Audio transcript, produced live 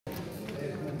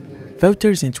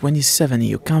Voters in 27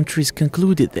 EU countries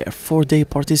concluded their 4-day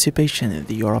participation in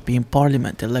the European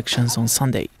Parliament elections on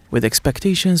Sunday, with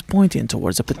expectations pointing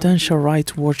towards a potential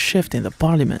rightward shift in the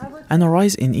Parliament and a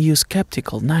rise in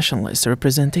EU-skeptical nationalist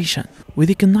representation.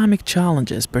 With economic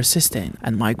challenges persisting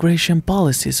and migration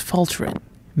policies faltering,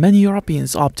 many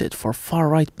Europeans opted for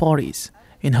far-right parties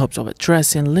in hopes of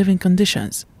addressing living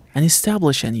conditions and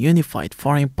establishing unified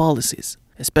foreign policies,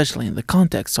 especially in the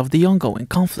context of the ongoing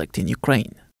conflict in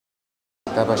Ukraine.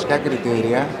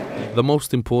 The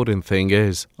most important thing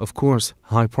is, of course,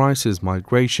 high prices,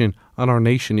 migration, and our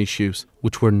nation issues,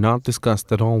 which were not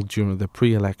discussed at all during the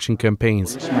pre-election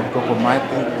campaigns.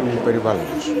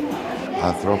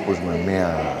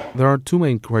 There are two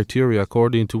main criteria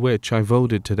according to which I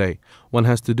voted today. One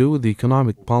has to do with the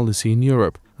economic policy in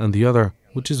Europe, and the other,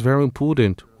 which is very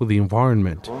important, with the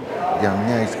environment.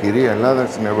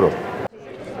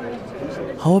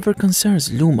 However,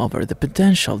 concerns loom over the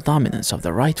potential dominance of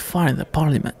the right far in the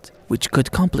parliament, which could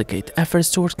complicate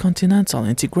efforts toward continental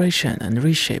integration and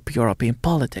reshape European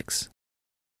politics.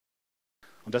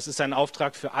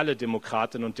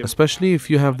 Especially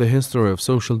if you have the history of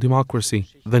social democracy,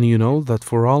 then you know that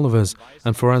for all of us,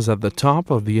 and for us at the top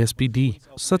of the SPD,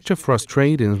 such a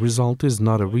frustrating result is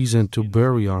not a reason to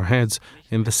bury our heads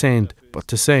in the sand, but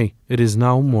to say it is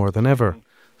now more than ever.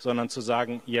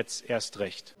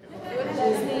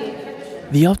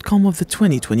 The outcome of the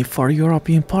 2024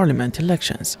 European Parliament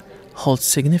elections holds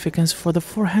significance for the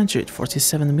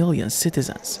 447 million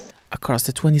citizens across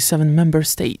the 27 member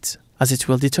states, as it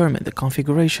will determine the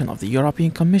configuration of the European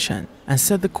Commission and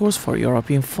set the course for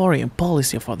European foreign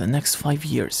policy for the next 5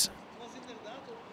 years.